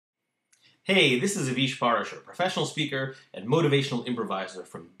Hey, this is Avish Parashar, professional speaker and motivational improviser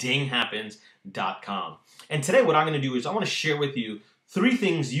from dinghappens.com. And today what I'm going to do is I want to share with you 3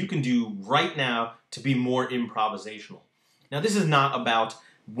 things you can do right now to be more improvisational. Now this is not about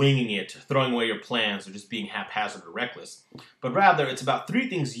winging it, throwing away your plans, or just being haphazard or reckless, but rather it's about 3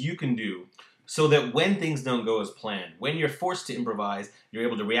 things you can do so that when things don't go as planned, when you're forced to improvise, you're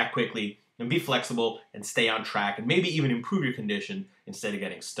able to react quickly and be flexible and stay on track and maybe even improve your condition instead of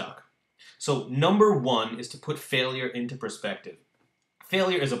getting stuck. So number 1 is to put failure into perspective.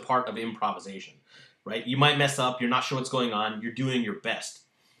 Failure is a part of improvisation, right? You might mess up, you're not sure what's going on, you're doing your best.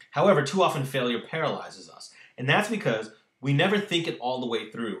 However, too often failure paralyzes us. And that's because we never think it all the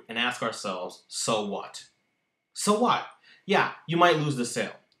way through and ask ourselves, so what? So what? Yeah, you might lose the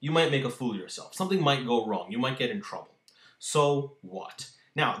sale. You might make a fool of yourself. Something might go wrong. You might get in trouble. So what?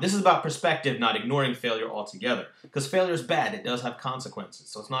 Now, this is about perspective, not ignoring failure altogether, because failure is bad. It does have consequences,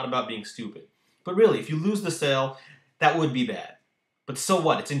 so it's not about being stupid. But really, if you lose the sale, that would be bad. But so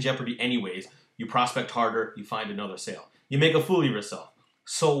what? It's in jeopardy anyways. You prospect harder, you find another sale. You make a fool of yourself.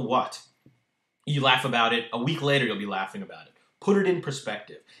 So what? You laugh about it. A week later, you'll be laughing about it. Put it in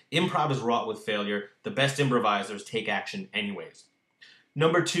perspective. Improv is wrought with failure. The best improvisers take action anyways.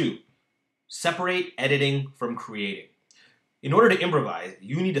 Number 2, separate editing from creating. In order to improvise,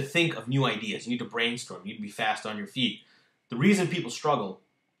 you need to think of new ideas. You need to brainstorm. You need to be fast on your feet. The reason people struggle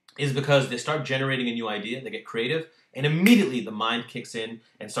is because they start generating a new idea, they get creative, and immediately the mind kicks in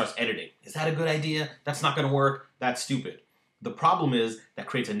and starts editing. Is that a good idea? That's not going to work. That's stupid. The problem is that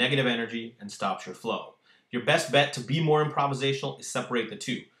creates a negative energy and stops your flow. Your best bet to be more improvisational is separate the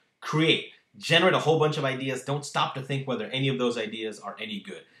 2. Create. Generate a whole bunch of ideas. Don't stop to think whether any of those ideas are any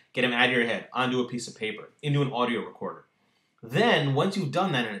good. Get them out of your head, onto a piece of paper, into an audio recorder. Then, once you've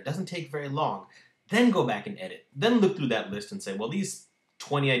done that, and it doesn't take very long, then go back and edit. Then look through that list and say, well, these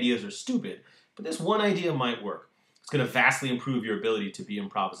 20 ideas are stupid, but this one idea might work. It's going to vastly improve your ability to be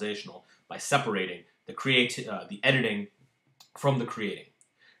improvisational by separating the editing from the creating.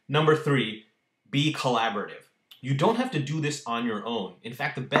 Number 3, be collaborative. You don't have to do this on your own. In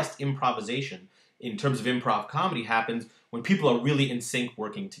fact, the best improvisation in terms of improv comedy happens when people are really in sync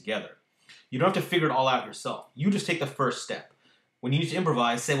working together. You don't have to figure it all out yourself. You just take the first step. When you need to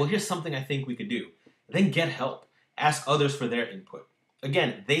improvise, say, well, here's something I think we could do. Then get help. Ask others for their input.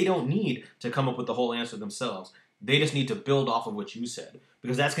 Again, they don't need to come up with the whole answer themselves. They just need to build off of what you said,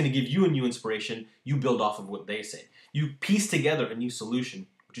 because that's going to give you a new inspiration. You build off of what they say. You piece together a new solution,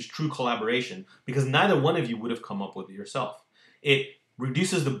 which is true collaboration, because neither one of you would have come up with it yourself. It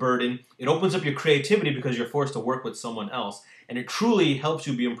reduces the burden, it opens up your creativity because you're forced to work with someone else, and it truly helps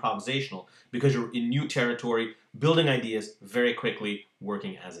you be improvisational because you're in new territory, building ideas very quickly,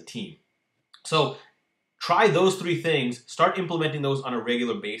 working as a team. So try those 3 things, start implementing those on a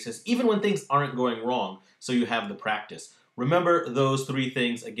regular basis, even when things aren't going wrong, so you have the practice. Remember those 3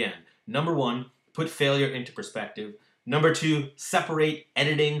 things again. Number 1, put failure into perspective. Number 2, separate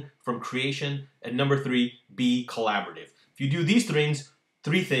editing from creation. And number 3, be collaborative. If you do these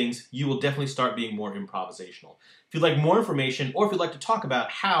 3 things, you will definitely start being more improvisational. If you'd like more information, or if you'd like to talk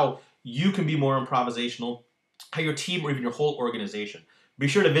about how you can be more improvisational, how your team or even your whole organization, be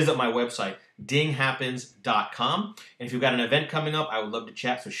sure to visit my website, dinghappens.com. And if you've got an event coming up, I would love to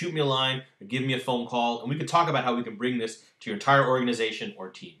chat, so shoot me a line or give me a phone call, and we can talk about how we can bring this to your entire organization or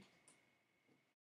team.